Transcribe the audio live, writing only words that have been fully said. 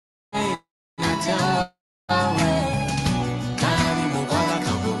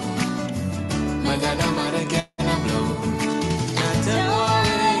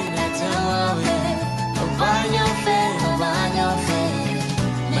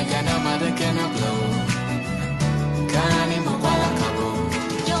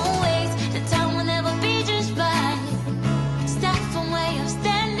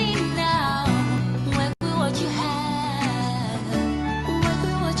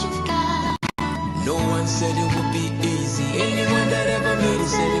Said it would be easy. Anyone that ever made it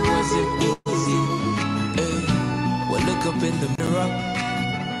said it wasn't easy. Hey, well, look up in the mirror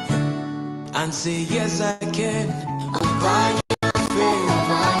and say, yes, I can. By your faith,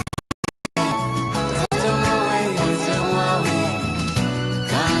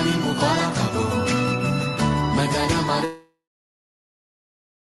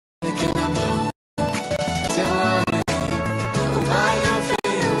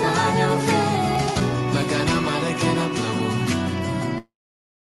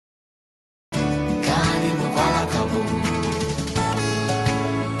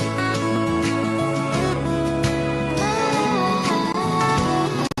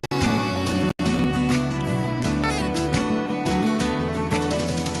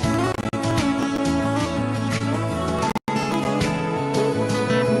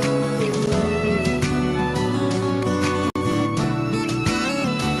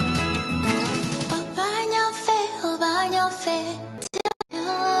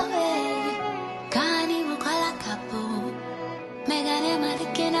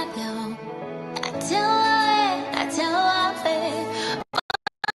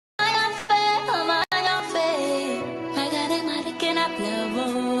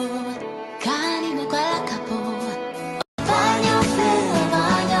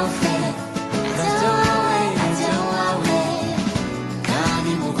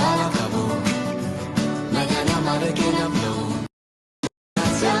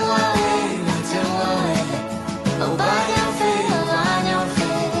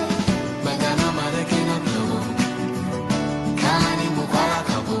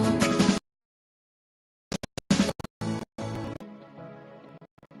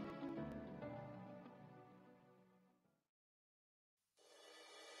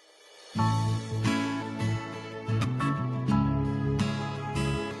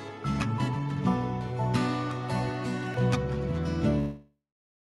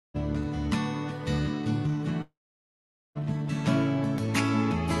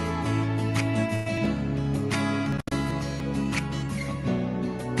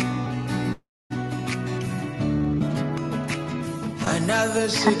 another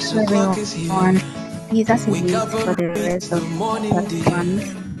 6 o'clock is here. Jesus Wake is up for the rest of the morning day.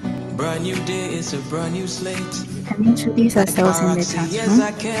 month. Brand new day, it's a brand new slate. Can you introduce ourselves in the chat Yes,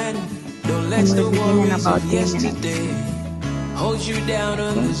 I can. Don't let the worries of yesterday hold you down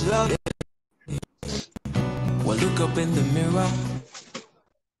on this love. Well, look up in the mirror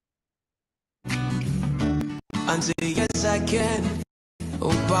and say, yes, I can.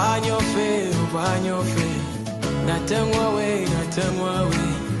 Open your face, open your face. Natemwa way.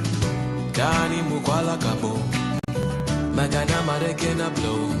 Kani mukwala kabo. Magana marekena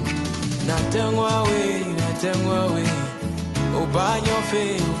blow. Natemwa way. Open your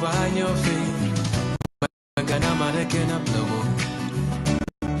face, Magana marekena blow.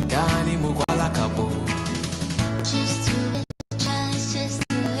 Kani mukwala kabo. Just do it, just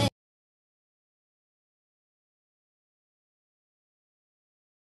do it.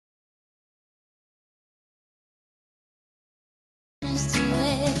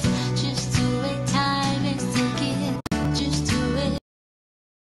 Just do it, time is ticking. Just do it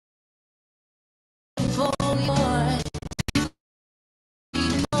for your more.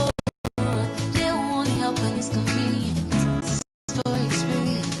 They won't help when it's convenient.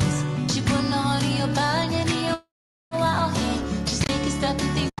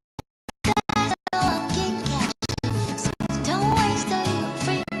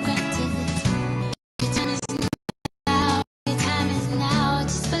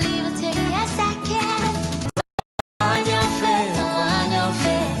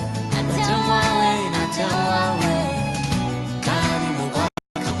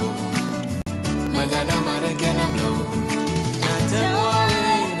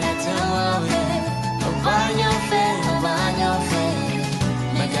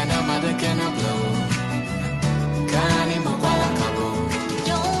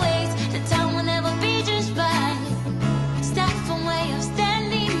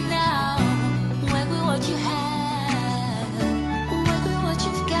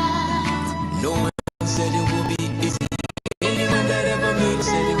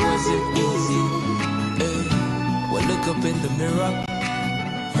 the mirror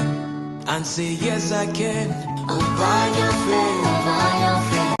and say, yes, I can. Oh, by your faith,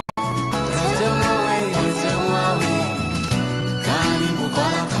 that's the way, that's the way. Kali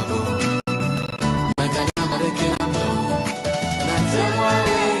Mukola Kabo, Magana Marekamo, that's the way,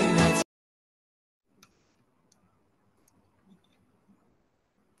 that's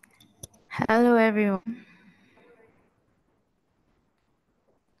Hello, everyone.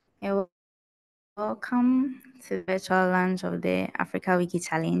 And welcome to the virtual launch of the Africa Wiki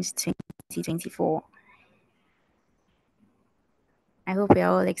Challenge 2024. I hope you're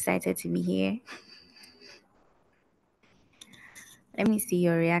all excited to be here. Let me see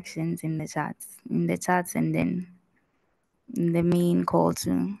your reactions in the chats, and then in the main call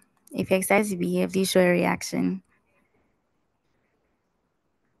too. If you're excited to be here, please show a reaction.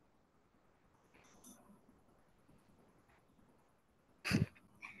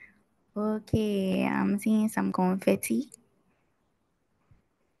 Okay, I'm seeing some confetti,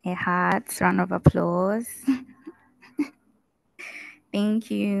 a heart, round of applause.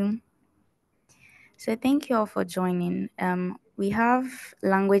 Thank you. So thank you all for joining. We have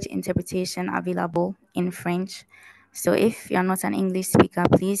language interpretation available in French. So if you're not an English speaker,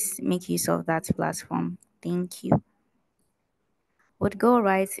 please make use of that platform. Thank you. We'd go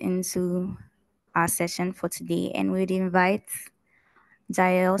right into our session for today, and we'd invite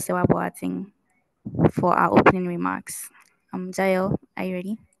Jael Sewaboating for our opening remarks. Jael, are you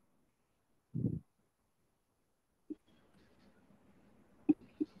ready?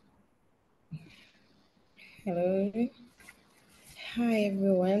 Hello. Hi,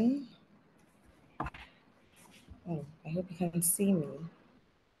 everyone. Oh, I hope you can see me.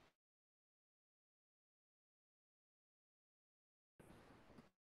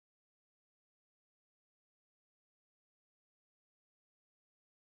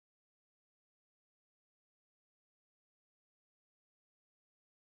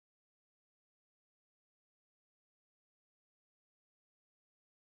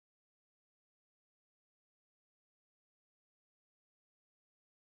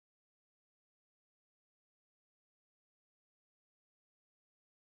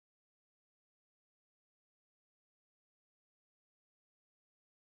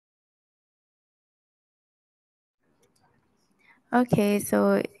 Okay,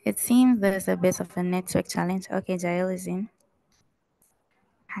 so it seems there's a bit of a network challenge. Okay, Jael is in.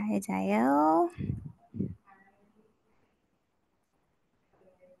 Hi, Jael.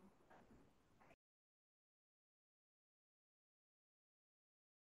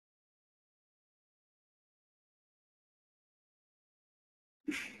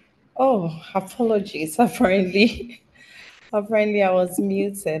 Oh, apologies. Apparently, I was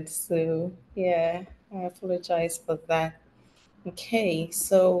muted. So, yeah, I apologize for that. Okay,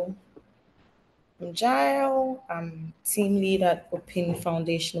 so I'm Jael. I'm team lead at Open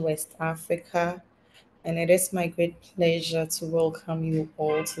Foundation West Africa. And it is my great pleasure to welcome you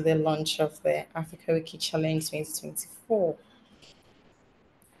all to the launch of the Africa Wiki Challenge 2024.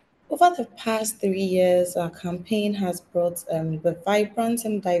 Over the past 3 years, our campaign has brought the vibrant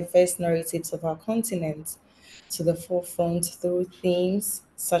and diverse narratives of our continent to the forefront through themes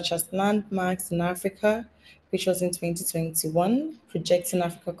such as Landmarks in Africa, which was in 2021, Projecting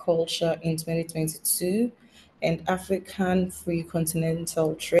Africa Culture in 2022, and African Free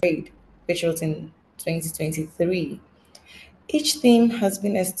Continental Trade, which was in 2023. Each theme has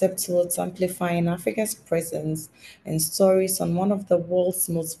been a step towards amplifying Africa's presence and stories on one of the world's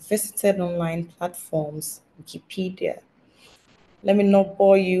most visited online platforms, Wikipedia. Let me not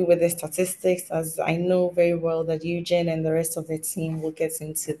bore you with the statistics, as I know very well that Eugene and the rest of the team will get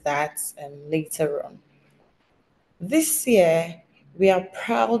into that later on. This year, we are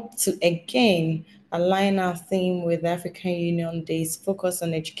proud to again align our theme with the African Union Day's focus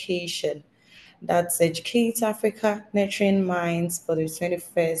on education. That's Educate Africa, Nurturing Minds for the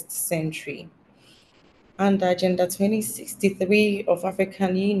 21st Century. Under Agenda 2063 of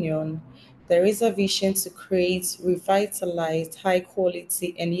African Union, there is a vision to create revitalized, high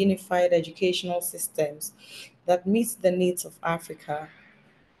quality, and unified educational systems that meet the needs of Africa.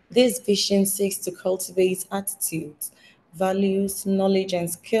 This vision seeks to cultivate attitudes, values, knowledge, and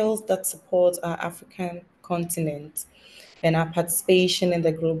skills that support our African continent and our participation in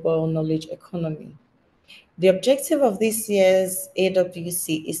the global knowledge economy. The objective of this year's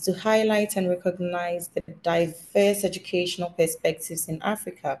AWC is to highlight and recognize the diverse educational perspectives in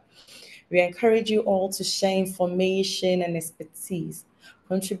Africa. We encourage you all to share information and expertise,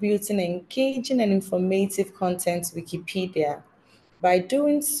 contributing engaging and informative content to Wikipedia. By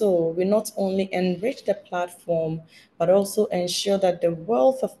doing so, we not only enrich the platform, but also ensure that the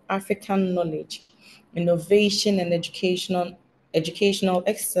wealth of African knowledge innovation, and educational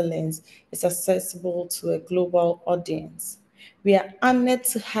excellence is accessible to a global audience. We are honored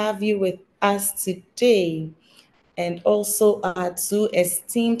to have you with us today, and also our two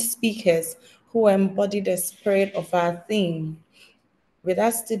esteemed speakers who embody the spirit of our theme. With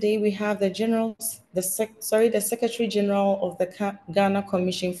us today, we have the Secretary General of the Ghana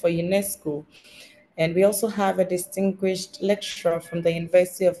Commission for UNESCO, and we also have a distinguished lecturer from the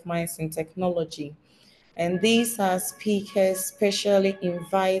University of Mines and Technology. And these are speakers specially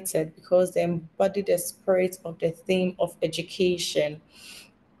invited because they embody the spirit of the theme of education.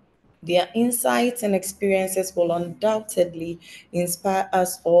 Their insights and experiences will undoubtedly inspire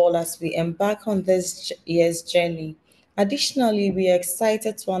us all as we embark on this year's journey. Additionally, we are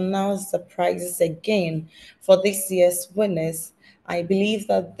excited to announce the prizes again for this year's winners. I believe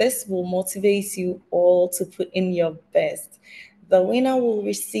that this will motivate you all to put in your best. The winner will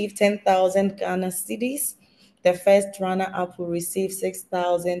receive 10,000 Ghana cedis. The first runner up will receive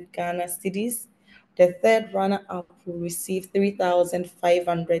 6,000 Ghana cedis. The third runner up will receive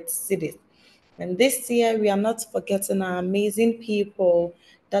 3,500 cedis. And this year, we are not forgetting our amazing people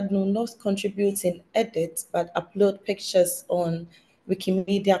that do not contribute in edits but upload pictures on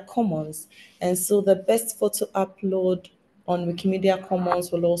Wikimedia Commons. And so the best photo upload on Wikimedia Commons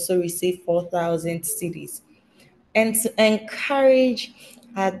will also receive 4,000 cedis. And to encourage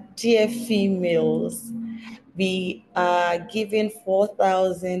our dear females, we are giving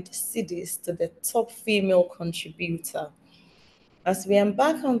 4,000 cedis to the top female contributor. As we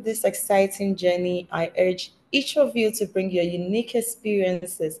embark on this exciting journey, I urge each of you to bring your unique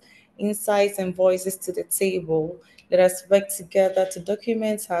experiences, insights, and voices to the table. Let us work together to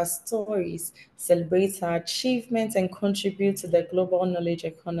document our stories, celebrate our achievements, and contribute to the global knowledge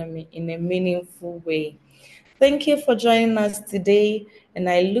economy in a meaningful way. Thank you for joining us today, and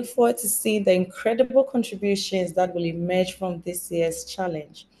I look forward to seeing the incredible contributions that will emerge from this year's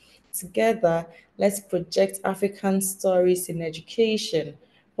challenge. Together, let's project African stories in education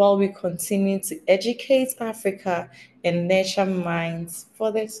while we continue to educate Africa and nurture minds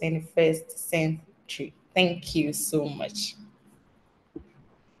for the 21st century. Thank you so much.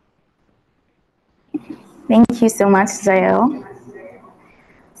 Thank you so much, Zael.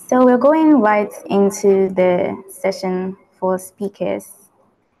 So we're going right into the session for speakers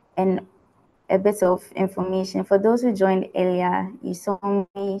and a bit of information. For those who joined earlier, you saw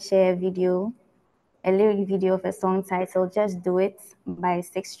me share a lyric video of a song titled Just Do It by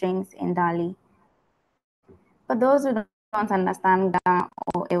Six Strings in Dali. For those who don't understand Ghana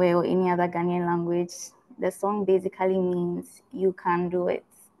or Ewe or any other Ghanaian language, the song basically means you can do it.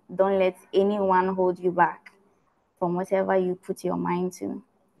 Don't let anyone hold you back from whatever you put your mind to.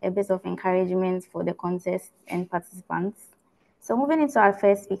 A bit of encouragement for the contest and participants. So moving into our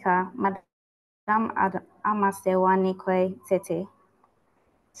first speaker, Madam Amasewa Nikwe Tete.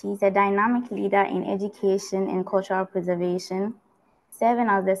 She's a dynamic leader in education and cultural preservation, serving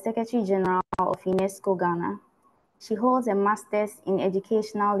as the Secretary General of UNESCO Ghana. She holds a Master's in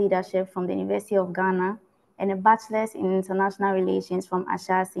Educational Leadership from the University of Ghana and a Bachelor's in International Relations from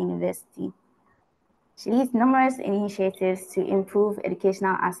Ashesi University. She leads numerous initiatives to improve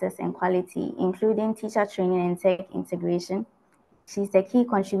educational access and quality, including teacher training and tech integration. She's a key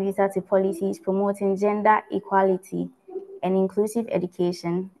contributor to policies promoting gender equality and inclusive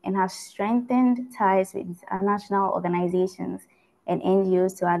education and has strengthened ties with international organizations and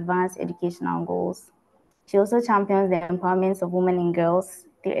NGOs to advance educational goals. She also champions the empowerment of women and girls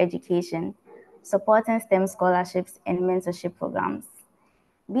through education, supporting STEM scholarships and mentorship programs.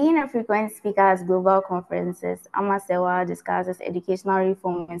 Being a frequent speaker at global conferences, Amasewa discusses educational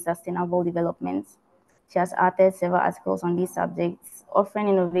reform and sustainable development. She has authored several articles on these subjects, offering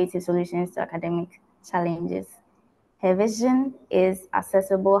innovative solutions to academic challenges. Her vision is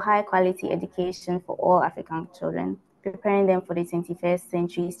accessible, high-quality education for all African children, preparing them for the 21st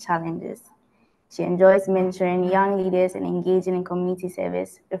century's challenges. She enjoys mentoring young leaders and engaging in community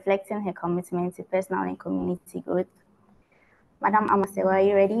service, reflecting her commitment to personal and community growth. Madam Amasewa, are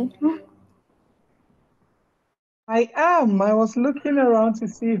you ready? I am. I was looking around to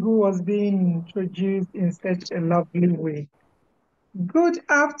see who was being introduced in such a lovely way. Good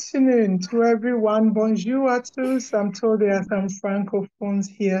afternoon to everyone. Bonjour à tous. I'm told there are some francophones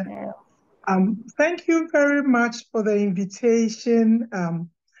here. Thank you very much for the invitation.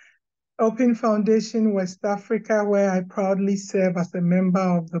 Open Foundation West Africa, where I proudly serve as a member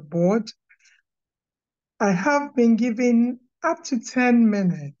of the board. I have been given up to 10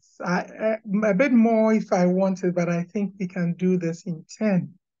 minutes, a bit more if I wanted, but I think we can do this in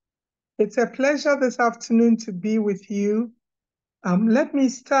 10. It's a pleasure this afternoon to be with you. Let me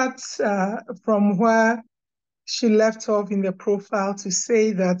start from where she left off in the profile to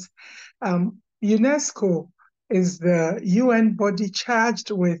say that UNESCO is the UN body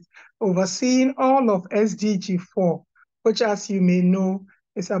charged with overseeing all of SDG 4, which, as you may know,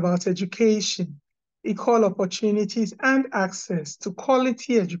 is about education, equal opportunities, and access to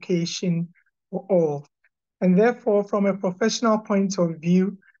quality education for all. And therefore, from a professional point of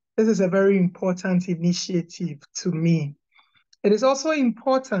view, this is a very important initiative to me. It is also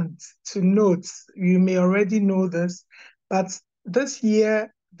important to note, you may already know this, but this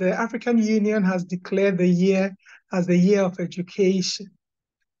year, the African Union has declared the year as the year of education.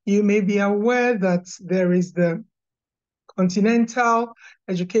 You may be aware that there is the Continental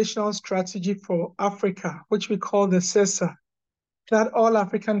Educational Strategy for Africa, which we call the CESA, that all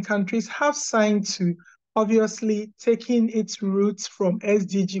African countries have signed to, obviously taking its roots from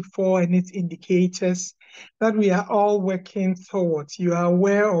SDG 4 and its indicators that we are all working towards. You are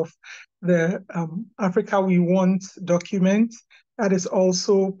aware of the Africa We Want document that is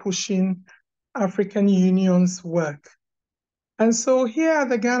also pushing African Union's work. And so here at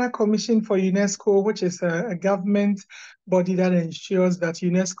the Ghana Commission for UNESCO, which is a government body that ensures that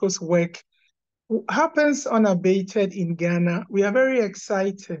UNESCO's work happens unabated in Ghana, we are very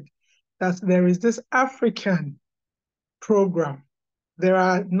excited that there is this African program. There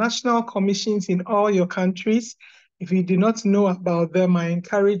are national commissions in all your countries. If you do not know about them, I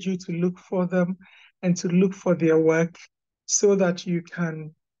encourage you to look for them and to look for their work so that you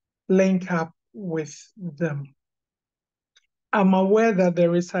can link up with them. I'm aware that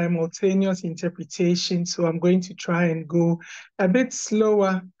there is simultaneous interpretation, so I'm going to try and go a bit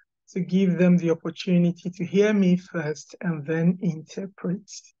slower to give them the opportunity to hear me first and then interpret.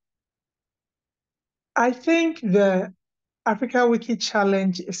 I think the Africa Wiki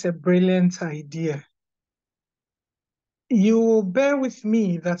Challenge is a brilliant idea. You will bear with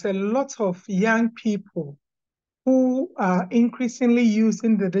me that a lot of young people who are increasingly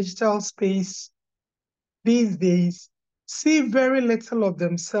using the digital space these days see very little of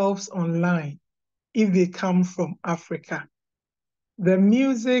themselves online if they come from Africa. The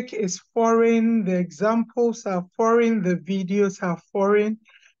music is foreign, the examples are foreign, the videos are foreign.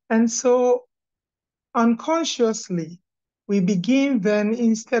 And so unconsciously, we begin then,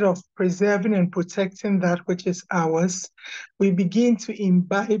 instead of preserving and protecting that which is ours, we begin to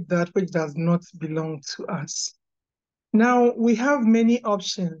imbibe that which does not belong to us. Now, we have many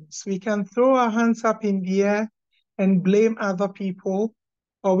options. We can throw our hands up in the air and blame other people,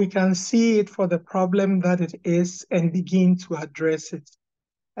 or we can see it for the problem that it is and begin to address it.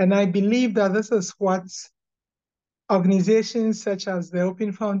 And I believe that this is what organizations such as the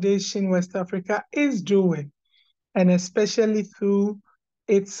Open Foundation West Africa is doing, and especially through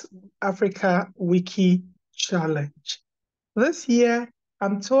its Africa Wiki Challenge. This year,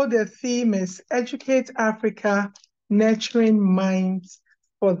 I'm told the theme is Educate Africa, Nurturing Minds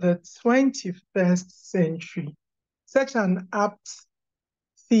for the 21st Century. Such an apt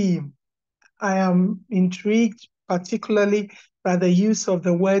theme. I am intrigued particularly by the use of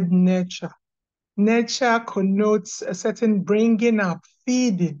the word nurture. Nurture connotes a certain bringing up,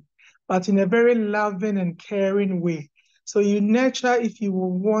 feeding, but in a very loving and caring way. So you nurture if you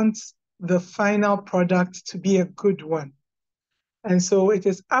will want the final product to be a good one. And so it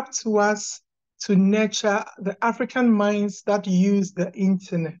is up to us to nurture the African minds that use the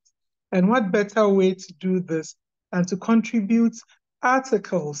internet. And what better way to do this than to contribute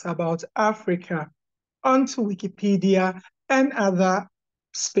articles about Africa onto Wikipedia and other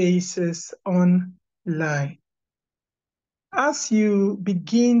spaces online. As you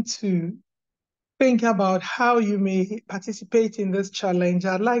begin to think about how you may participate in this challenge,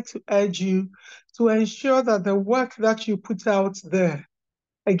 I'd like to urge you to ensure that the work that you put out there,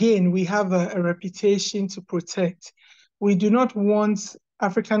 again, we have a reputation to protect. We do not want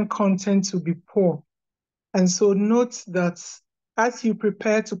African content to be poor. And so note that as you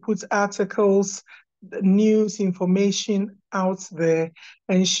prepare to put articles, news, information out there,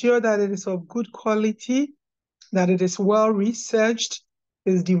 ensure that it is of good quality, that it is well researched,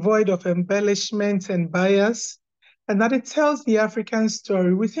 is devoid of embellishment and bias, and that it tells the African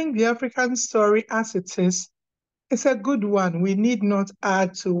story. We think the African story as it is a good one. We need not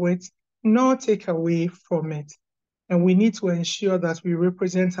add to it, nor take away from it. And we need to ensure that we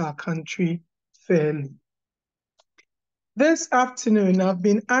represent our country fairly. This afternoon, I've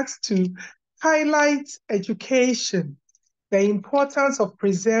been asked to highlight education, the importance of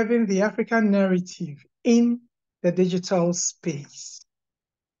preserving the African narrative in the digital space.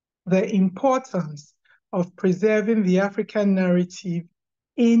 The importance of preserving the African narrative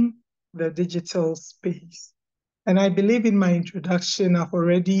in the digital space. And I believe in my introduction, I've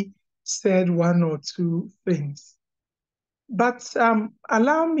already said one or two things. But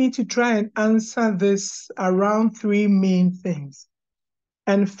allow me to try and answer this around three main things.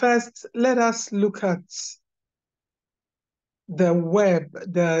 And first, let us look at the web,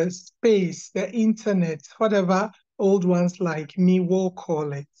 the space, the internet, whatever old ones like me will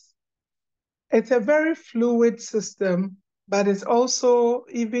call it. It's a very fluid system, but it's also,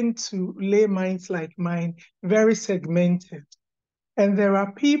 even to layminds like mine, very segmented. And there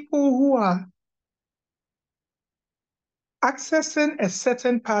are people who are accessing a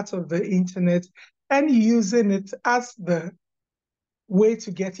certain part of the internet and using it as the way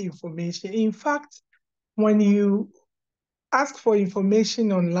to get information. In fact, when you ask for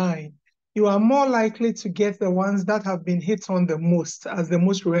information online, you are more likely to get the ones that have been hit on the most as the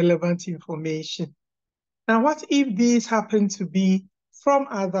most relevant information. Now, what if these happen to be from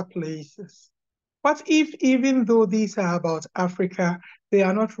other places? What if, even though these are about Africa, they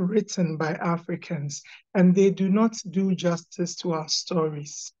are not written by Africans and they do not do justice to our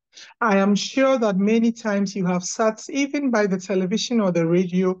stories? I am sure that many times you have sat even by the television or the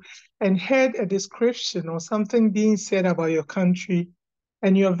radio and heard a description or something being said about your country,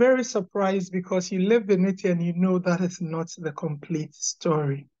 and you're very surprised because you live in it and you know that is not the complete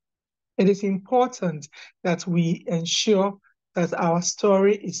story. It is important that we ensure that our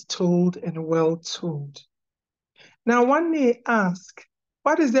story is told and well told. Now, one may ask,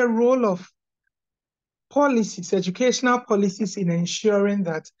 what is the role of policies, educational policies, in ensuring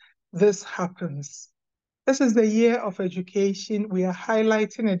that this happens? This is the year of education. We are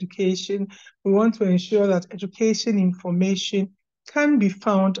highlighting education. We want to ensure that education information can be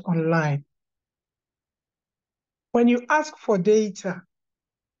found online. When you ask for data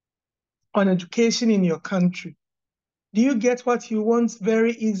on education in your country, do you get what you want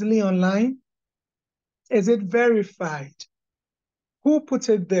very easily online? Is it verified? Who put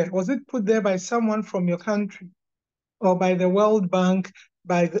it there? Was it put there by someone from your country or by the World Bank,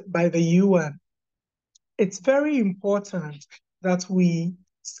 by the UN? It's very important that we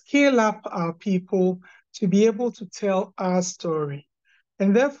scale up our people to be able to tell our story.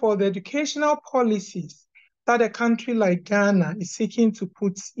 And therefore, the educational policies that a country like Ghana is seeking to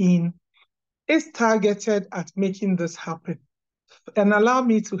put in is targeted at making this happen. And allow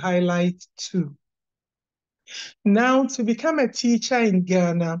me to highlight two. Now, to become a teacher in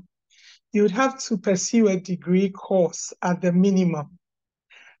Ghana, you would have to pursue a degree course at the minimum.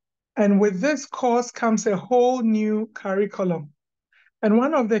 And with this course comes a whole new curriculum. And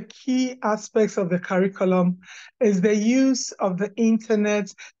one of the key aspects of the curriculum is the use of the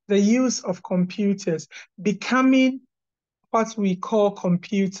internet, the use of computers, becoming what we call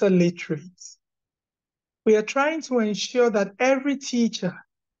computer literate. We are trying to ensure that every teacher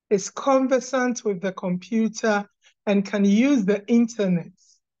is conversant with the computer and can use the internet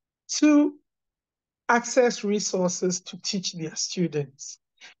to access resources to teach their students.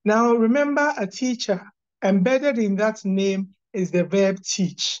 Now, remember, a teacher, embedded in that name is the verb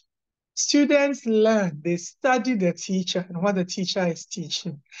teach. Students learn, they study the teacher and what the teacher is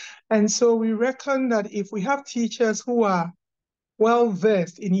teaching. And so we reckon that if we have teachers who are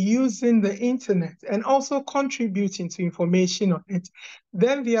well-versed in using the internet and also contributing to information on it,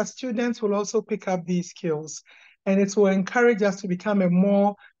 then their students will also pick up these skills. And it will encourage us to become a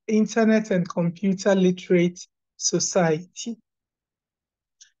more internet and computer literate society.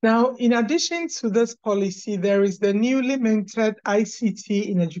 Now, in addition to this policy, there is the newly minted ICT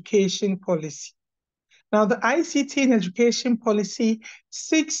in education policy. Now, the ICT in education policy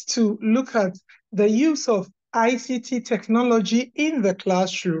seeks to look at the use of ICT technology in the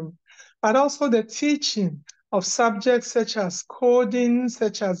classroom, but also the teaching of subjects such as coding,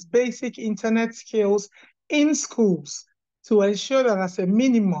 such as basic internet skills in schools, to ensure that as a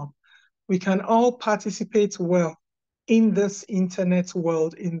minimum, we can all participate well in this internet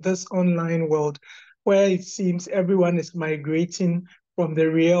world, in this online world, where it seems everyone is migrating from the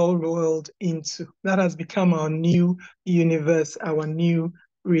real world into. That has become our new universe, our new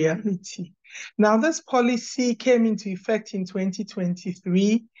reality. Now, this policy came into effect in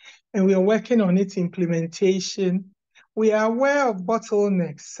 2023, and we are working on its implementation. We are aware of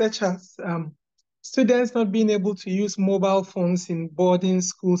bottlenecks, such as students not being able to use mobile phones in boarding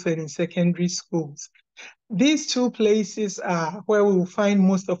schools and in secondary schools. These two places are where we will find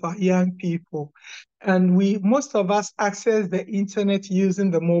most of our young people. And most of us access the internet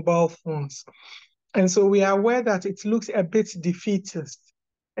using the mobile phones. And so we are aware that it looks a bit defeatist.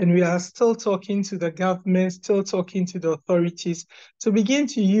 And we are still talking to the government, still talking to the authorities to begin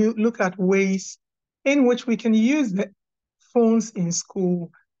to look at ways in which we can use the phones in school,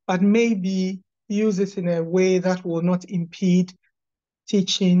 but maybe use it in a way that will not impede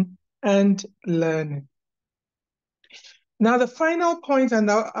teaching and learning. Now, the final point and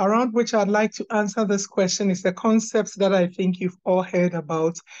around which I'd like to answer this question is the concepts that I think you've all heard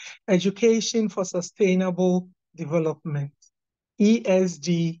about: education for sustainable development,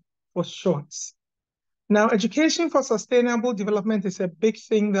 ESD for short. Now, education for sustainable development is a big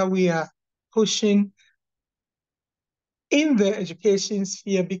thing that we are pushing in the education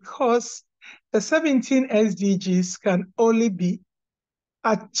sphere because the 17 SDGs can only be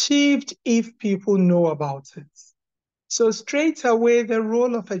achieved if people know about it. So straight away, the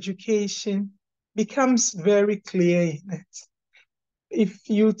role of education becomes very clear in it. If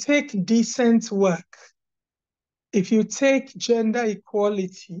you take decent work, if you take gender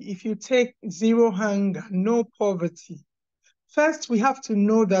equality, if you take zero hunger, no poverty, first, we have to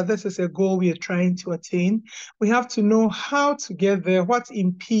know that this is a goal we are trying to attain. We have to know how to get there, what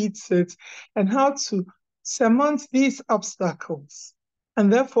impedes it, and how to surmount these obstacles.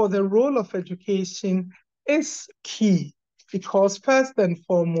 And therefore, the role of education is key because first and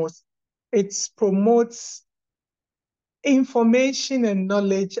foremost, it promotes information and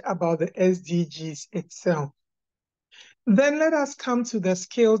knowledge about the SDGs itself. Then let us come to the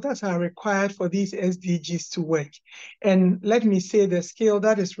skills that are required for these SDGs to work. And let me say the skill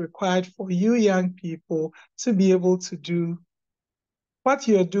that is required for you young people to be able to do what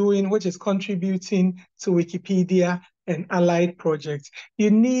you're doing, which is contributing to Wikipedia and allied projects. You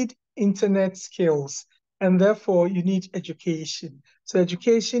need internet skills, and therefore you need education. So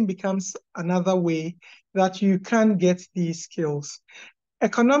education becomes another way that you can get these skills.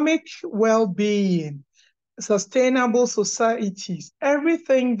 Economic well-being, sustainable societies,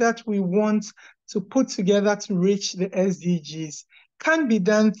 everything that we want to put together to reach the SDGs can be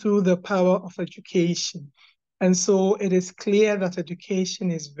done through the power of education. And so it is clear that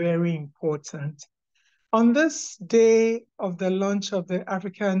education is very important. On this day of the launch of the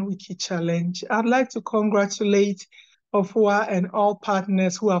African Wiki Challenge, I'd like to congratulate Ofua and all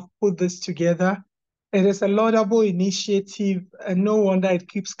partners who have put this together. It is a laudable initiative, and no wonder it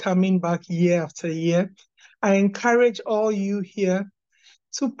keeps coming back year after year. I encourage all you here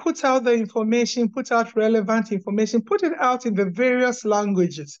to put out the information, put out relevant information, put it out in the various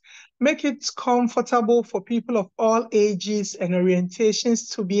languages, make it comfortable for people of all ages and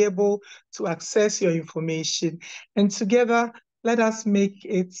orientations to be able to access your information. And together, let us make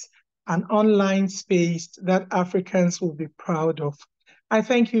it an online space that Africans will be proud of. I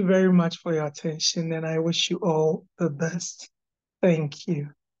thank you very much for your attention, and I wish you all the best. Thank you.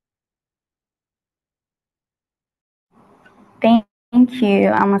 Thank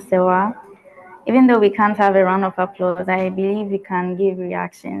you, Amasewa. Even though we can't have a round of applause, I believe we can give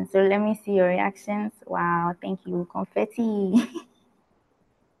reactions. So let me see your reactions. Wow, thank you. Confetti.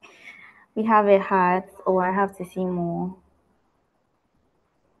 We have a heart. Oh, I have to see more.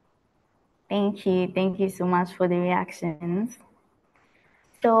 Thank you. Thank you so much for the reactions.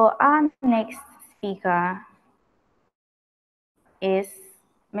 So our next speaker is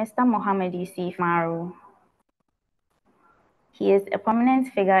Mr. Mohammed Yusuf Maru. He is a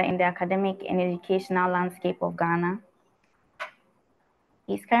prominent figure in the academic and educational landscape of Ghana.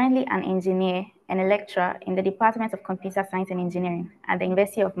 He is currently an engineer and a lecturer in the Department of Computer Science and Engineering at the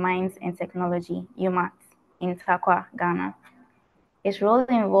University of Mines and Technology, UMAT, in Takwa, Ghana. His role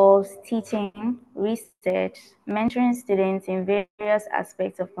involves teaching, research, mentoring students in various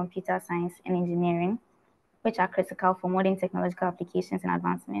aspects of computer science and engineering, which are critical for modern technological applications and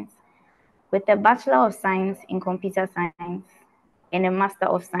advancements. With a Bachelor of Science in Computer Science and a Master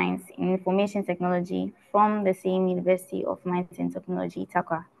of Science in Information Technology from the same University of Mines and Technology,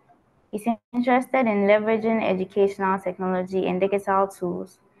 Takwa. He's interested in leveraging educational technology and digital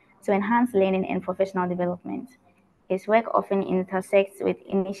tools to enhance learning and professional development. His work often intersects with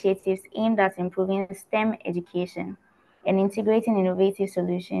initiatives aimed at improving STEM education and integrating innovative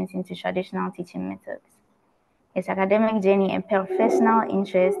solutions into traditional teaching methods. His academic journey and professional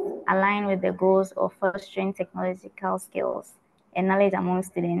interests align with the goals of fostering technological skills and knowledge among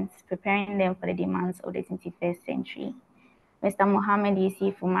students, preparing them for the demands of the 21st century. Mr. Mohammed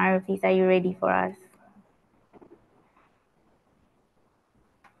Yusuf Umaru, please, are you ready for us?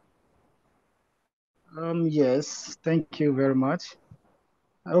 Yes, thank you very much.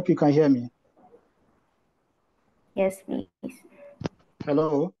 I hope you can hear me. Yes, please.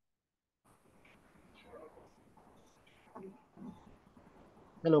 Hello.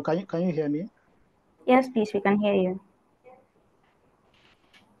 Hello, can you hear me? Yes, please, we can hear you.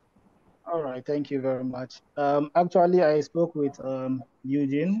 All right, thank you very much. Actually, I spoke with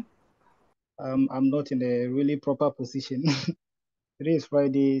Eugene. I'm not in a really proper position Today is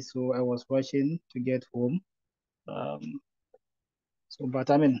Friday, so I was rushing to get home. Um,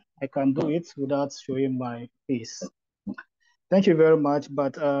 but I mean, I can do it without showing my face. Thank you very much.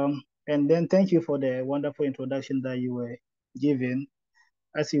 And then thank you for the wonderful introduction that you were giving.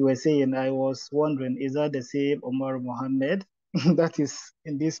 As you were saying, I was wondering, is that the same Omar Mohammed that is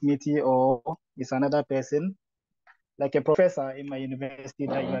in this meeting, or is another person, like a professor in my university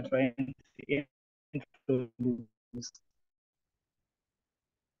that you are trying to introduce?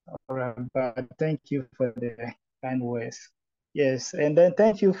 All right, but thank you for the kind words. Yes, and then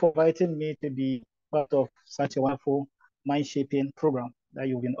thank you for inviting me to be part of such a wonderful mind shaping program that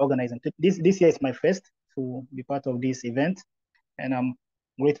you've been organizing. This year is my first to be part of this event, and I'm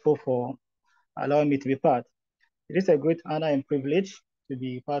grateful for allowing me to be part. It is a great honor and privilege to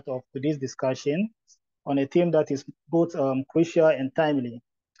be part of today's discussion on a theme that is both crucial and timely.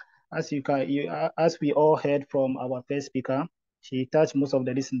 As we all heard from our first speaker, she touched most of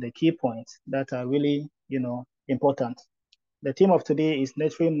the key points that are really, important. The theme of today is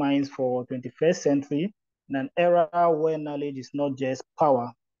nurturing minds for 21st century in an era where knowledge is not just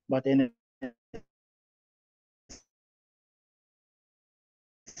power, but a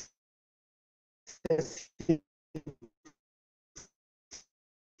necessity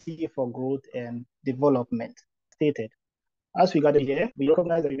for growth and development. Stated. As we gather here, we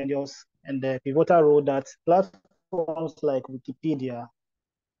recognize the tremendous and the pivotal role that platforms like Wikipedia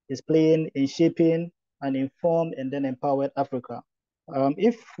is playing in shaping and inform and then empowered Africa.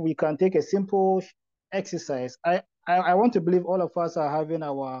 If we can take a simple exercise, I want to believe all of us are having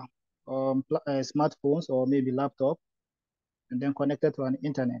our smartphones or maybe laptop and then connected to an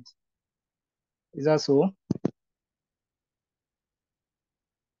internet. Is that so?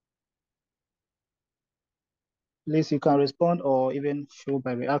 Please, you can respond or even show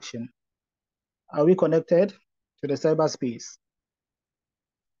by reaction. Are we connected to the cyberspace?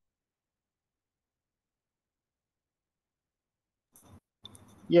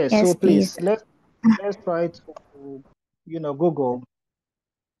 Yes, Yes, so please. please let's try to Google.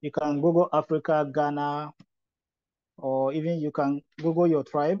 You can Google Africa, Ghana, or even you can Google your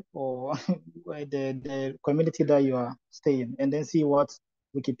tribe or the community that you are staying, and then see what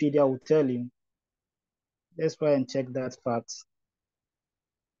Wikipedia will tell you. Let's try and check that fact.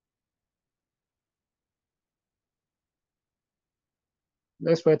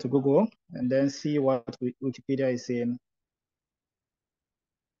 Let's try to Google and then see what Wikipedia is saying.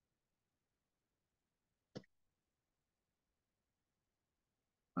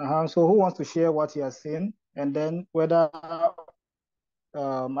 So who wants to share what you are seeing, and then whether I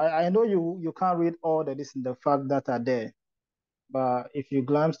know you can't read all the fact that are there, but if you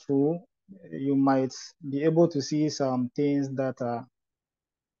glance through, you might be able to see some things that are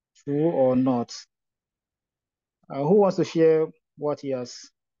true or not. Who wants to share what he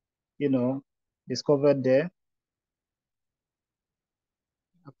has, you know, discovered there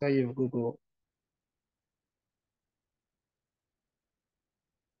after you've Googled?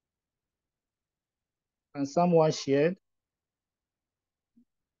 And someone shared.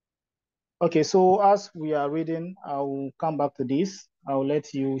 Okay, so as we are reading, I will come back to this. I'll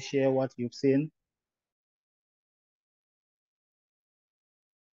let you share what you've seen.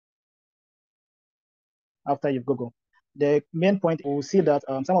 After you've Googled. The main point, we'll see that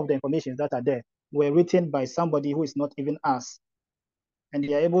some of the information that are there were written by somebody who is not even us. And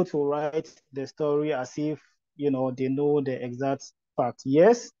they are able to write the story as if, they know the exact fact.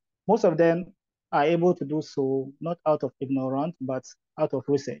 Yes, most of them are able to do so, not out of ignorance, but out of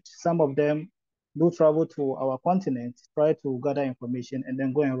research. Some of them do travel to our continent, try to gather information, and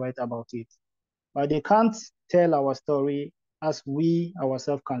then go and write about it. But they can't tell our story as we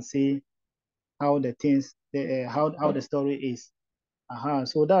ourselves can see how how the story is.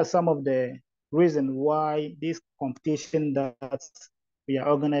 So that's some of the reason why this competition that we are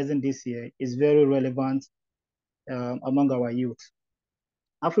organizing this year is very relevant among our youth.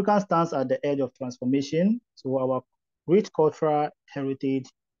 Africa stands at the edge of transformation, so our rich cultural heritage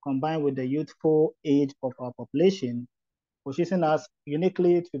combined with the youthful age of our population position us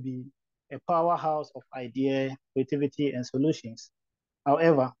uniquely to be a powerhouse of idea, creativity, and solutions.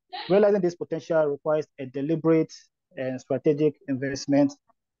 However, realizing this potential requires a deliberate and strategic investment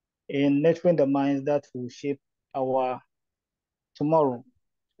in nurturing the minds that will shape our tomorrow.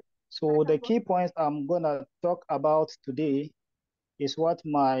 So the key points I'm gonna talk about today is what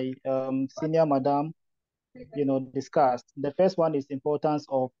my senior madam, discussed. The first one is importance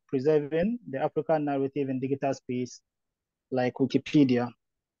of preserving the African narrative in digital space, like Wikipedia.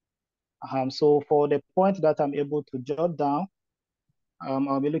 So for the point that I'm able to jot down,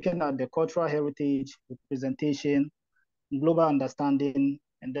 I'll be looking at the cultural heritage representation, global understanding,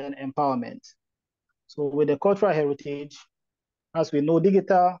 and then empowerment. So with the cultural heritage, as we know,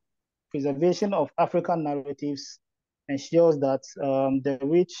 digital preservation of African narratives ensures that the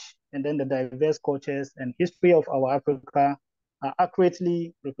rich and then the diverse cultures and history of our Africa are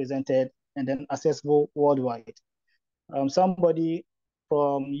accurately represented and then accessible worldwide. Somebody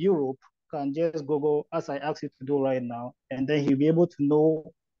from Europe can just Google, as I asked you to do right now, and then he'll be able to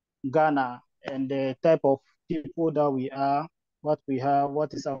know Ghana and the type of people that we are, what we have,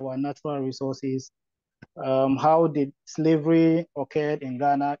 what is our natural resources, how did slavery occurred in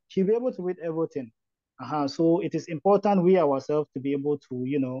Ghana. He'll be able to read everything. So it is important we ourselves to be able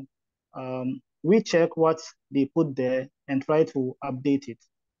to, recheck what they put there and try to update it.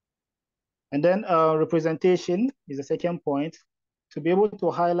 And then representation is the second point, to be able to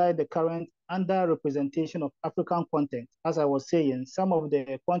highlight the current underrepresentation of African content. As I was saying, some of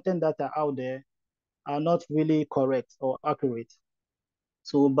the content that are out there are not really correct or accurate.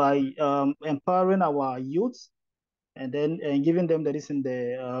 So by empowering our youth and then giving them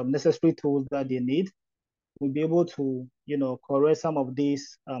the necessary tools that they need, we'll be able to, correct some of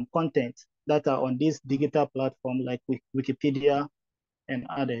these content that are on this digital platform like Wikipedia and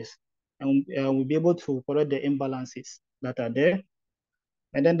others. And we'll be able to correct the imbalances that are there.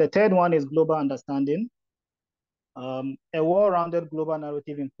 And then the third one is global understanding. A well-rounded global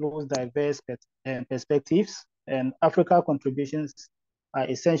narrative includes diverse perspectives, and Africa contributions are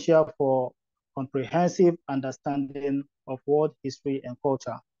essential for comprehensive understanding of world history and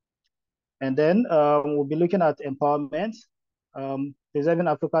culture. And then we'll be looking at empowerment. Preserving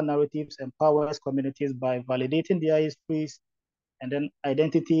African narratives empowers communities by validating their histories and then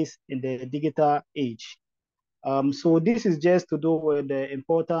identities in the digital age. So this is just to do with the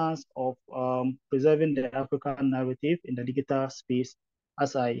importance of preserving the African narrative in the digital space,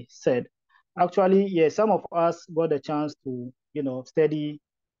 as I said. Actually, yeah, some of us got a chance to, study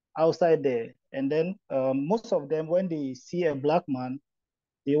outside there. And then most of them, when they see a Black man,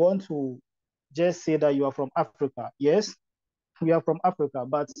 they want to just say that you are from Africa. Yes, we are from Africa,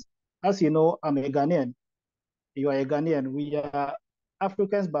 but as you know, I'm a Ghanaian. You are a Ghanaian. We are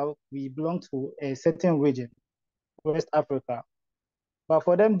Africans, but we belong to a certain region, West Africa. But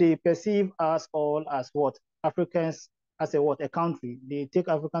for them, they perceive us all as what? Africans as a what? A country. They take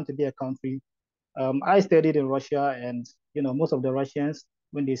African to be a country. I studied in Russia, and most of the Russians,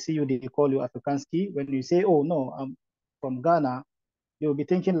 when they see you, they call you Afrikansky. When you say, "Oh no, I'm from Ghana," you'll be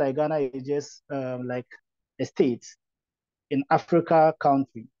thinking like Ghana is just like a state in Africa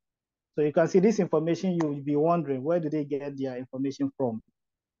country. So you can see this information, you'll be wondering, where do they get their information from?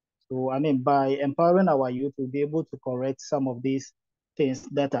 So, I mean, by empowering our youth, we'll be able to correct some of these things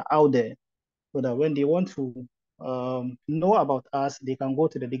that are out there so that when they want to know about us, they can go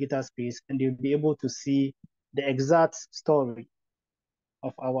to the digital space and they'll be able to see the exact story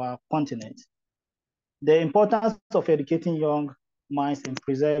of our continent. The importance of educating young minds in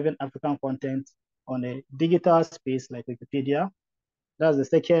preserving African content on a digital space like Wikipedia. That's the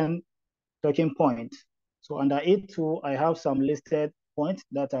second talking point. So under A2, I have some listed points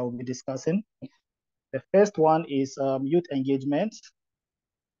that I will be discussing. The first one is youth engagement.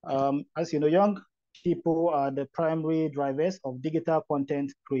 As you know, young people are the primary drivers of digital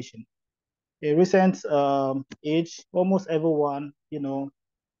content creation. In recent age, almost everyone,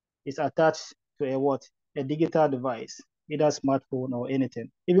 is attached to a what? A digital device, either smartphone or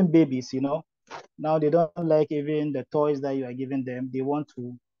anything. Even babies, now they don't like even the toys that you are giving them. They want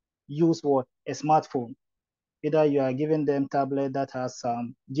to use what? A smartphone. Either you are giving them tablet that has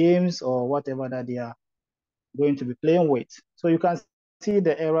some games or whatever that they are going to be playing with. So you can see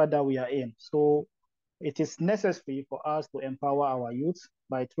the era that we are in. So it is necessary for us to empower our youth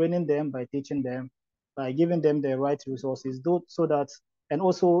by training them, by teaching them, by giving them the right resources, so that, and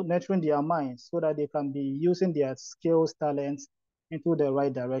also nurturing their minds so that they can be using their skills, talents into the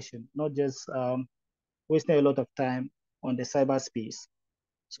right direction, not just wasting a lot of time on the cyberspace.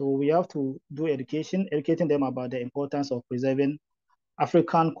 So we have to do education, educating them about the importance of preserving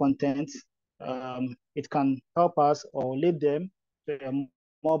African content. It can help us or lead them to a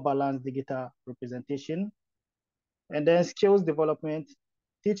more balanced digital representation. And then skills development,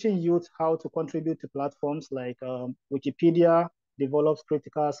 teaching youth how to contribute to platforms like Wikipedia develops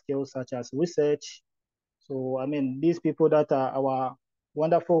critical skills such as research. So, I mean, these people that are our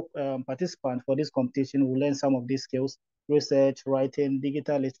wonderful participants for this competition will learn some of these skills: research, writing,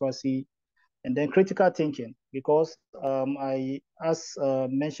 digital literacy, and then critical thinking. Because as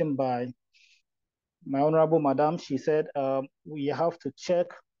mentioned by my honorable madam, she said we have to check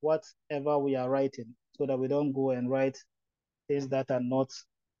whatever we are writing so that we don't go and write things that are not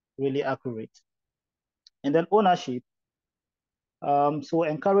really accurate. And then ownership. So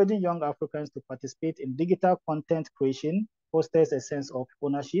encouraging young Africans to participate in digital content creation fosters a sense of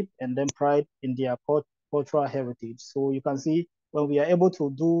ownership and then pride in their cultural heritage. So you can see when we are able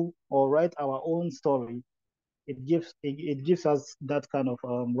to do or write our own story, it gives us that kind of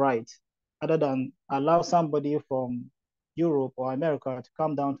right, other than allow somebody from Europe or America to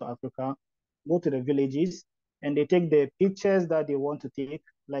come down to Africa, go to the villages, and they take the pictures that they want to take,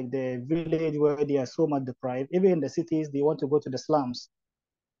 like the village where they are so much deprived. Even in the cities, they want to go to the slums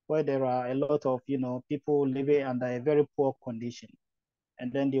where there are a lot of people living under a very poor condition,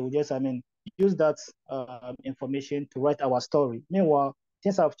 and then they will just use that information to write our story. Meanwhile,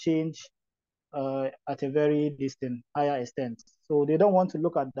 things have changed at a very distant, higher extent. So they don't want to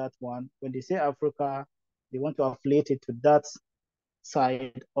look at that one. When they say Africa, they want to affiliate it to that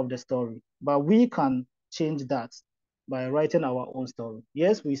side of the story. But we can change that by writing our own story.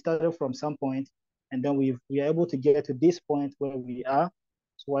 Yes, we started from some point, and then we are able to get to this point where we are.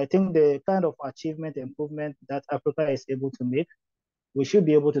 So I think the kind of achievement, improvement that Africa is able to make, we should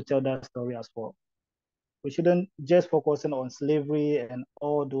be able to tell that story as well. We shouldn't just focusing on slavery and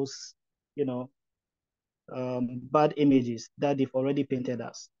all those, you know, bad images that they've already painted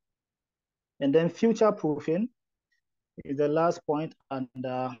us. And then future proofing is the last point, and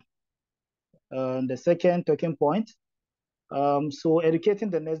the second talking point. So educating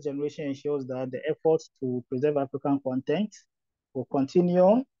the next generation ensures that the efforts to preserve African content will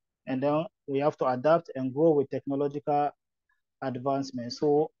continue, and then we have to adapt and grow with technological advancement.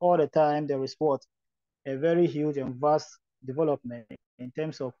 So all the time there is what? A very huge and vast development in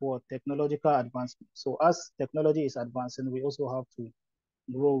terms of what? Technological advancement. So as technology is advancing, we also have to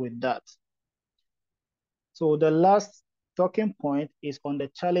grow with that. So the last talking point is on the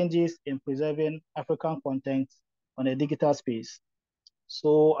challenges in preserving African content on a digital space.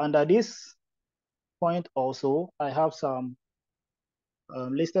 So under this point also, I have some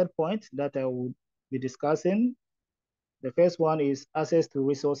listed points that I will be discussing. The first one is access to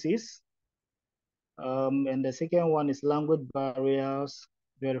resources. And the second one is language barriers,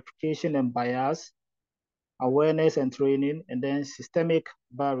 verification and bias, awareness and training, and then systemic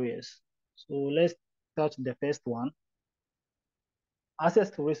barriers. So let's touch the first one. Access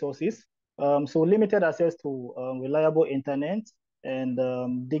to resources. So limited access to reliable internet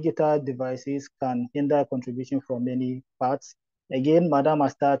and digital devices can hinder contribution from many parts. Again, Madam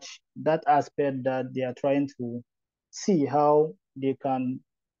has touched that aspect that they are trying to see how they can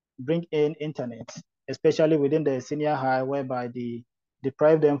bring in internet, especially within the senior high, whereby they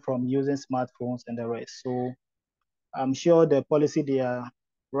deprive them from using smartphones and the rest. So I'm sure the policy they are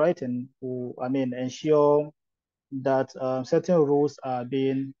writing will, ensure that certain rules are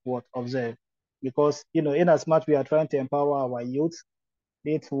being observed, because in as much we are trying to empower our youth,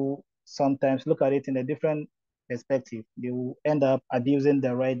 they too sometimes look at it in a different perspective. They will end up abusing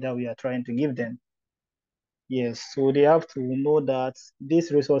the right that we are trying to give them. Yes, so they have to know that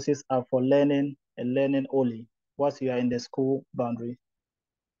these resources are for learning and learning only once you are in the school boundary.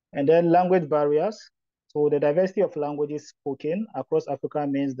 And then language barriers. So the diversity of languages spoken across Africa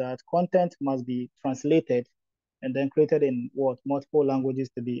means that content must be translated and then created in multiple languages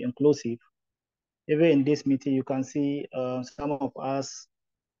to be inclusive. Even in this meeting, you can see some of us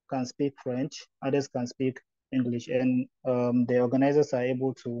can speak French, others can speak English, and the organizers are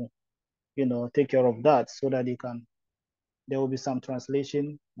able to, take care of that so that there will be some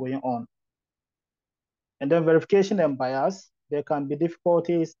translation going on. And then verification and bias, there can be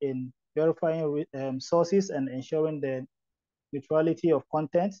difficulties in verifying sources and ensuring the neutrality of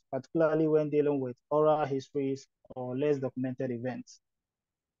content, particularly when dealing with oral histories or less documented events.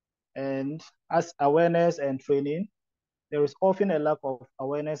 And as awareness and training, there is often a lack of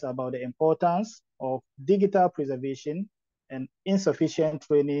awareness about the importance of digital preservation and insufficient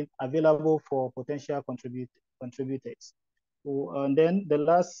training available for potential contributors. So, and then the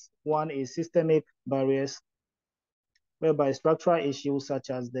last one is systemic barriers, whereby structural issues such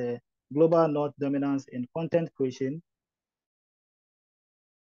as the global north dominance in content creation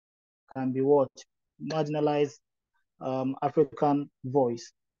can be marginalized African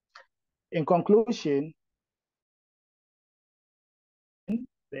voice. In conclusion,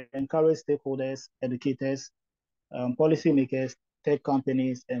 we encourage stakeholders, educators, policymakers, tech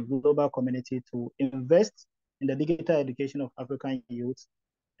companies, and global community to invest in the digital education of African youth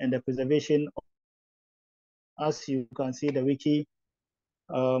and the preservation of, as you can see, the Wiki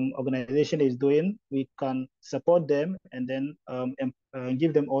organization is doing. We can support them and then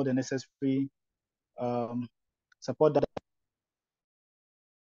give them all the necessary support that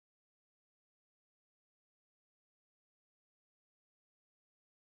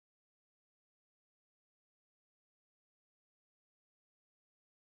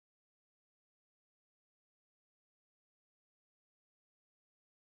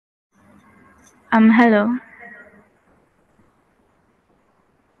Hello,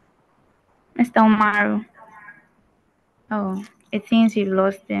 Mr. Umaru. Oh, it seems you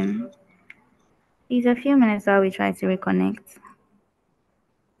lost him. He's a few minutes while we try to reconnect.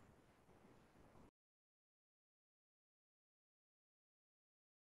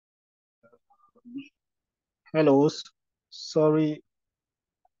 Hello, sorry,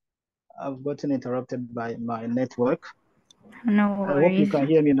 I've gotten interrupted by my network. No I hope you worries. can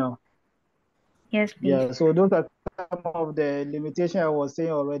hear me now. Yes, please. Yeah, so those are some of the limitations I was saying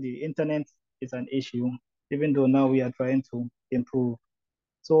already. Internet is an issue, even though now we are trying to improve.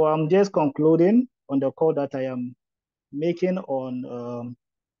 So I'm just concluding on the call that I am making on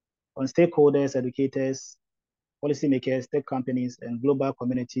stakeholders, educators, policymakers, tech companies, and global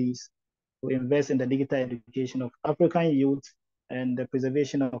communities to invest in the digital education of African youth and the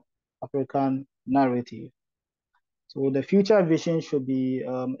preservation of African narrative. So the future vision should be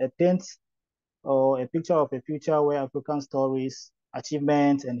a tent or a picture of a future where African stories,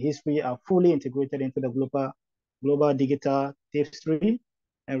 achievements, and history are fully integrated into the global digital tapestry,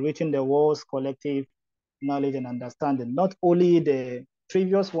 enriching the world's collective knowledge and understanding. Not only the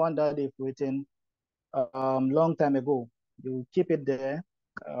previous one that they've written long time ago, you keep it there.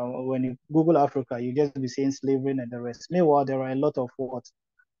 When you Google Africa, you just be seeing slavery and the rest. Meanwhile, there are a lot of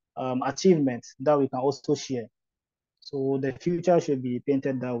achievements that we can also share. So the future should be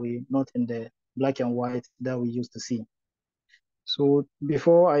painted that way, not in the black and white that we used to see. So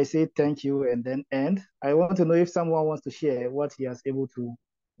before I say thank you and then end, I want to know if someone wants to share what he has able to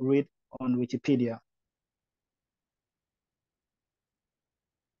read on Wikipedia.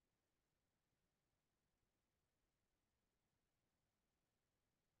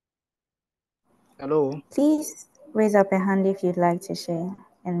 Hello. Please raise up a hand if you'd like to share,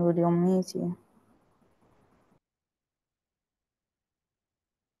 and we'll unmute you.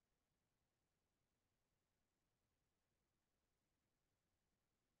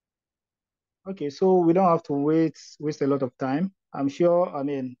 Okay, so we don't have to waste a lot of time. I'm sure,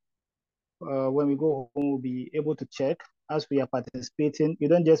 when we go home, we'll be able to check as we are participating. You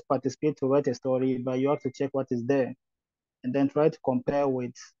don't just participate to write a story, but you have to check what is there and then try to compare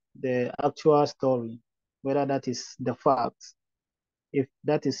with the actual story, whether that is the facts. If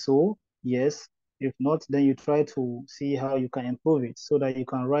that is so, yes. If not, then you try to see how you can improve it so that you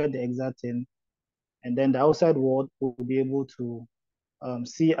can write the exact thing. And then the outside world will be able to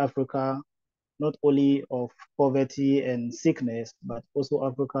see Africa not only of poverty and sickness, but also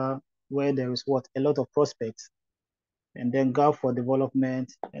Africa where there is a lot of prospects and then gap for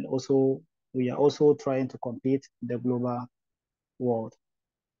development. And also, we are also trying to compete in the global world.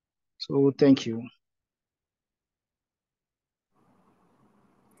 So thank you.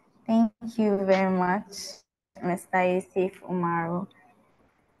 Thank you very much, Mr. Yusuf Umaru.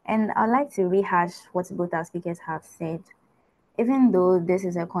 And I'd like to rehash what both our speakers have said. Even though this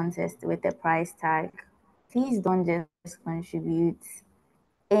is a contest with a price tag, please don't just contribute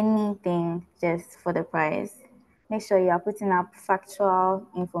anything just for the prize. Make sure you are putting up factual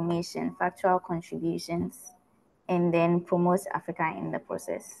information, factual contributions, and then promote Africa in the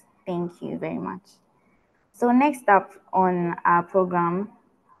process. Thank you very much. So next up on our program,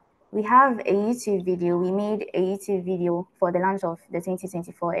 we have a YouTube video. We made a YouTube video for the launch of the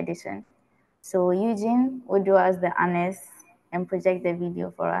 2024 edition. So Eugene will do us the honors and project the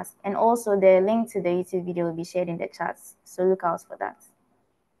video for us. And also the link to the YouTube video will be shared in the chats. So look out for that.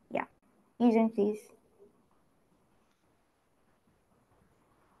 Yeah. Eugene, please.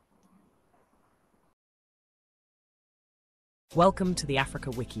 Welcome to the Africa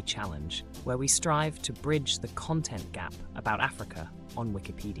Wiki Challenge, where we strive to bridge the content gap about Africa on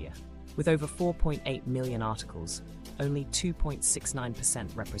Wikipedia. With over 4.8 million articles, only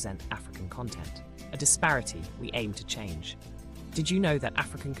 2.69% represent African content, a disparity we aim to change. Did you know that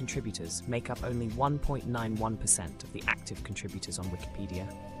African contributors make up only 1.91% of the active contributors on Wikipedia?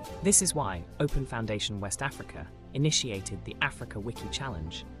 This is why Open Foundation West Africa initiated the Africa Wiki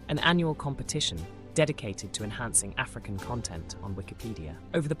Challenge, an annual competition dedicated to enhancing African content on Wikipedia.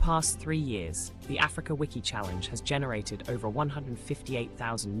 Over the past 3 years, the Africa Wiki Challenge has generated over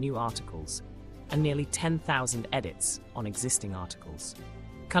 158,000 new articles and nearly 10,000 edits on existing articles.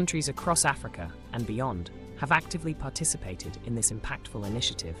 Countries across Africa and beyond have actively participated in this impactful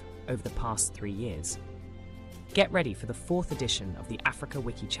initiative over the past 3 years. Get ready for the 4th edition of the Africa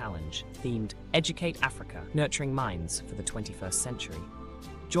Wiki Challenge, themed Educate Africa, Nurturing Minds for the 21st Century.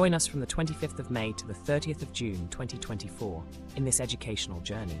 Join us from the 25th of May to the 30th of June 2024 in this educational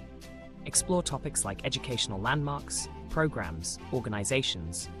journey. Explore topics like educational landmarks, programs,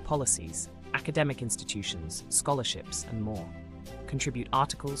 organizations, policies, academic institutions, scholarships, and more. contribute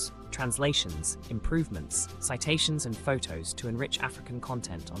articles, translations, improvements, citations, and photos to enrich African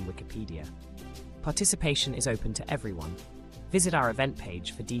content on Wikipedia. Participation is open to everyone. Visit our event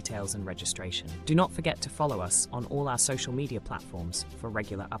page for details and registration. Do not forget to follow us on all our social media platforms for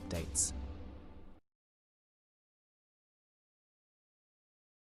regular updates.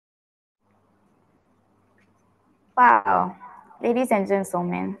 Wow. Ladies and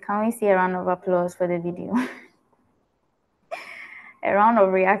gentlemen, can we see a round of applause for the video? A round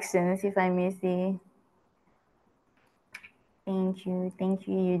of reactions, if I may say. Thank you,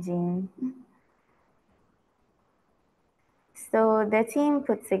 Eugene. So the team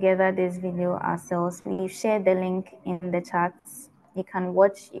put together this video ourselves. We've shared the link in the chat. You can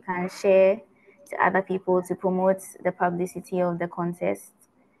watch, you can share to other people to promote the publicity of the contest.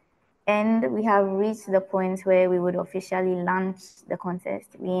 And we have reached the point where we would officially launch the contest.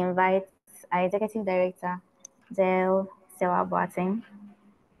 We invite our executive director, Del Sewa Boateng,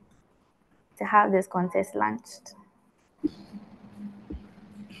 to have this contest launched.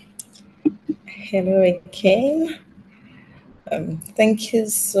 Hello again. Thank you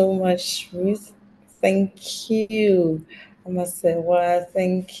so much, Ruth. Thank you, Amasewa.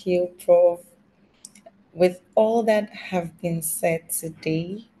 Thank you, Prof. With all that have been said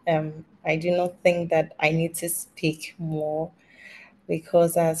today, I do not think that I need to speak more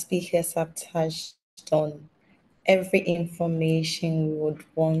because our speakers have touched on every information we would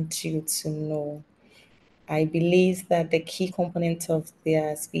want you to know. I believe that the key component of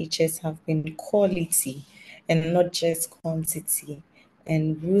their speeches have been quality and not just quantity.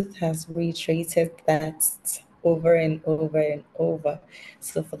 And Ruth has reiterated that over and over and over.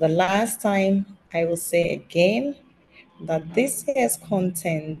 So, for the last time, I will say again that this year's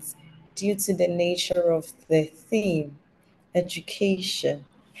content, due to the nature of the theme, education,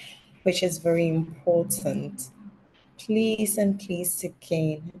 which is very important, please and please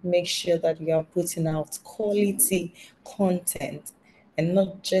again make sure that you are putting out quality content and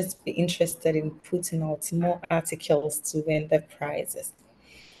not just be interested in putting out more articles to win the prizes.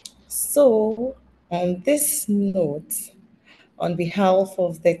 So, on this note, on behalf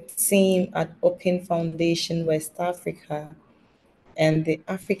of the team at Open Foundation West Africa and the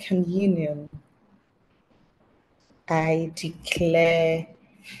African Union, I declare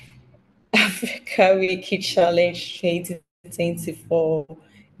Africa Wiki Challenge 2024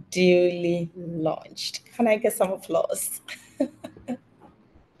 duly launched. Can I get some applause?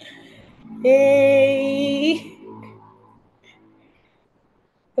 Yay!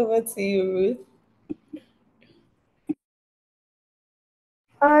 Over to you, Ruth.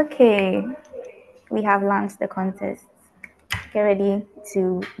 Okay, we have launched the contest. Get ready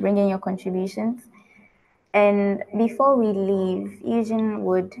to bring in your contributions. And before we leave, Eugene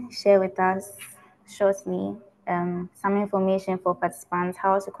would share with us shortly some information for participants,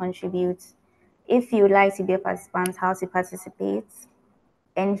 how to contribute. If you would like to be a participant, how to participate.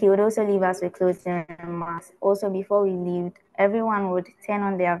 And he would also leave us with closing remarks. Also, before we leave, everyone would turn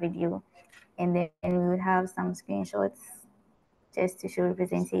on their video and then we would have some screenshots just to show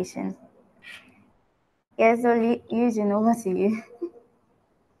representation. Yes, so Eugene, over to you.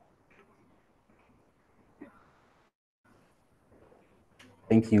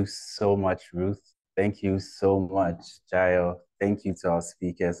 Thank you so much, Ruth. Thank you so much, Jayo. Thank you to our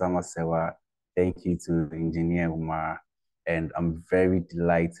speakers, Amasewa. Thank you to Engineer Umar. And I'm very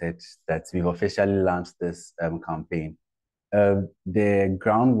delighted that we've officially launched this campaign. The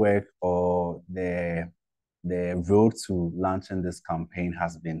groundwork or the road to launching this campaign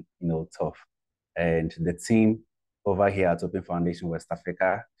has been, tough. And the team over here at Open Foundation West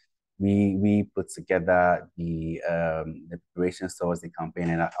Africa, we put together the preparations towards the campaign,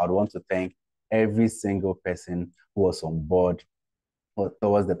 and I would want to thank every single person who was on board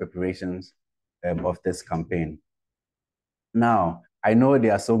towards the preparations of this campaign. Now, I know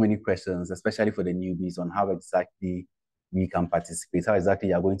there are so many questions, especially for the newbies, on how exactly we can participate, how exactly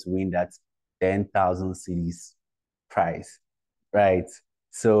you are going to win that 10,000 cedis prize, right?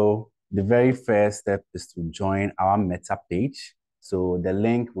 So the very first step is to join our Meta page. So the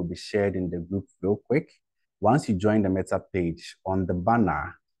link will be shared in the group real quick. Once you join the Meta page, on the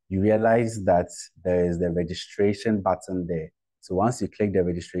banner, you realize that there is the registration button there. So once you click the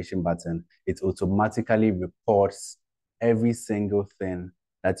registration button, it automatically reports every single thing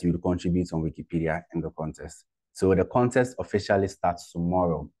that you will contribute on Wikipedia in the contest. So the contest officially starts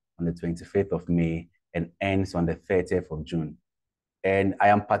tomorrow on the 25th of May and ends on the 30th of June. And I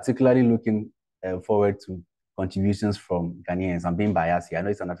am particularly looking forward to contributions from Ghanaians. I'm being biased here. I know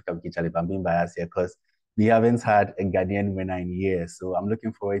it's an Africa Wiki Challenge, but I'm being biased here because we haven't had a Ghanaian winner in years. So I'm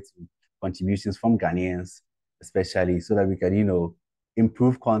looking forward to contributions from Ghanaians, especially so that we can,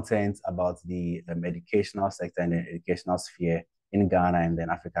 improve content about the educational sector and the educational sphere in Ghana and then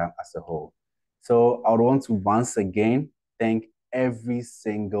Africa as a whole. So I would want to once again thank every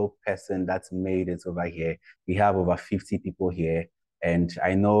single person that's made it over here. We have over 50 people here, and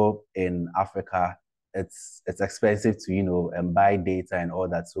I know in Africa it's expensive to buy data and all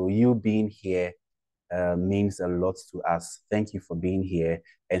that. So you being here means a lot to us. Thank you for being here,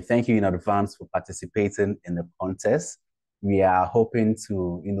 and thank you in advance for participating in the contest. We are hoping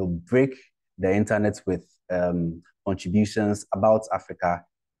to break the internet with contributions about Africa,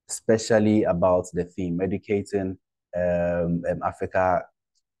 especially about the theme educating Africa,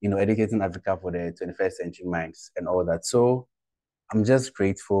 educating Africa for the 21st century minds and all that. So I'm just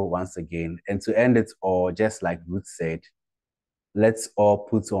grateful once again. And to end it all, just like Ruth said, let's all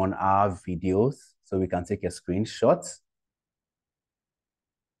put on our videos so we can take a screenshot.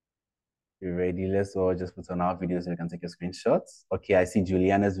 You ready? Let's all just put on our videos so we can take a screenshot. Okay, I see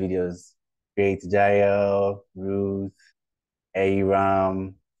Juliana's videos. Great, Jael, Ruth,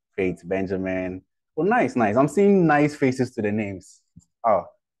 Aram, great, Benjamin. Oh, nice, nice. I'm seeing nice faces to the names. Oh,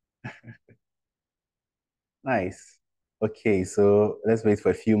 nice. Okay, so let's wait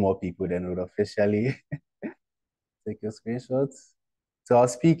for a few more people, then we'll officially take your screenshots. So our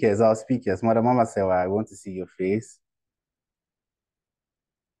speakers, Madam Mama Sewa, I want to see your face.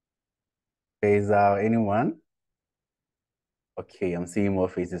 Faisal, anyone? Okay, I'm seeing more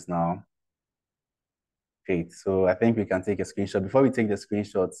faces now. Great, so I think we can take a screenshot. Before we take the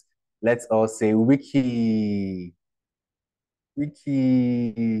screenshots, let's all say Wiki.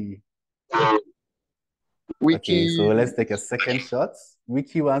 Wiki. Wiki. Okay, so let's take a second shot.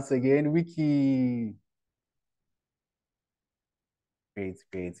 Wiki once again, Wiki. Great,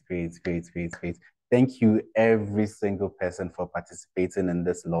 great, great, great, great, great. Thank you, every single person, for participating in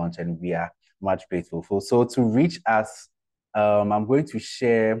this launch, and we are much grateful. So to reach us, I'm going to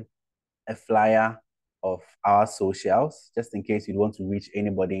share a flyer of our socials, just in case you want to reach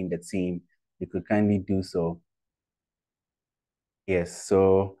anybody in the team, you could kindly do so. Yes,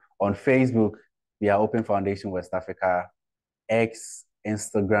 so on Facebook, we are Open Foundation West Africa, X,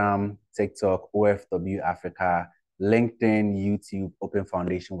 Instagram, TikTok, OFW Africa, LinkedIn, YouTube, Open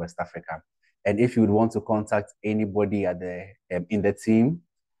Foundation West Africa. And if you would want to contact anybody at the in the team,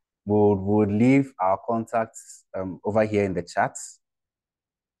 we'll leave our contacts over here in the chat.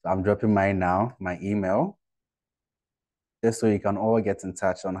 So I'm dropping mine now, my email, just so you can all get in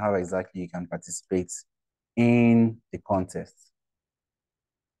touch on how exactly you can participate in the contest.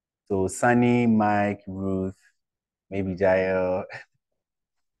 So Sunny, Mike, Ruth, maybe Jael,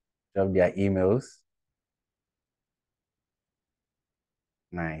 drop their emails.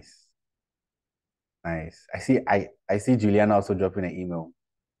 Nice. Nice. I see Juliana also dropping an email.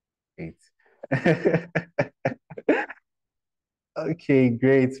 Great. Okay,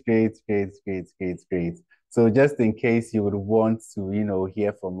 great, great, great, great, great, great. So just in case you would want to,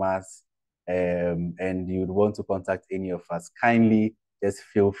 hear from us, and you would want to contact any of us, kindly just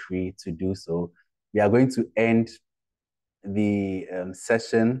feel free to do so. We are going to end the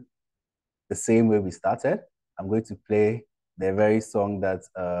session the same way we started. I'm going to play the very song that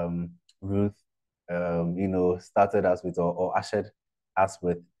Ruth, started us with or ushered us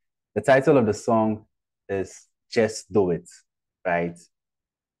with. The title of the song is Just Do It, right?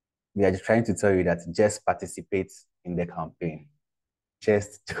 We are just trying to tell you that just participate in the campaign.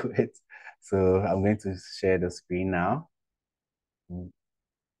 Just do it. So I'm going to share the screen now.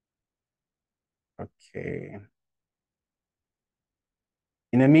 Okay.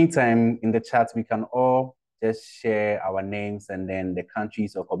 In the meantime, in the chat, we can all just share our names and then the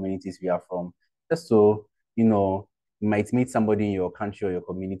countries or communities we are from. Just so, you might meet somebody in your country or your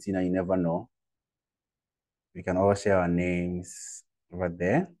community and you never know. We can all share our names over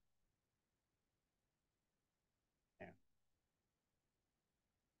there. Yeah.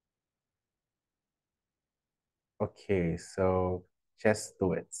 Okay, so just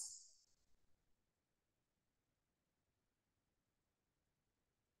do it.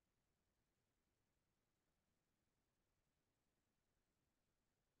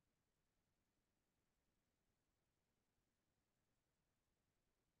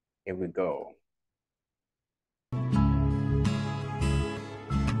 Here we go.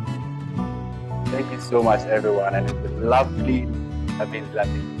 Thank you so much, everyone, and it was lovely having you.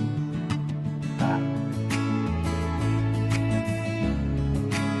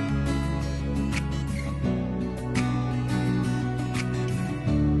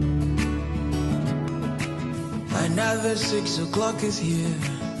 Another 6 o'clock is here.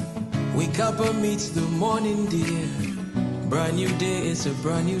 Wake up and meet the morning dear. Brand new day, it's a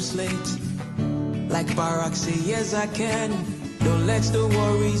brand new slate. Like Barack say, yes I can. Don't let the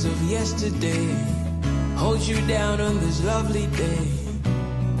worries of yesterday hold you down on this lovely day.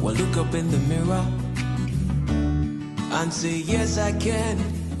 Well, look up in the mirror and say, yes, I can.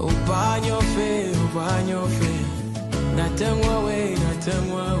 Open your face, open your face. Nothing away,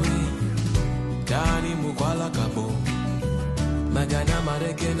 nothing away. Dani mukwala kabo. Magana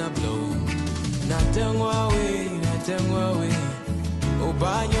marekena blow. Nothing away, nothing away.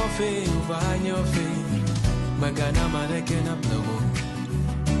 Open your face, open your face. Magana marekena blow.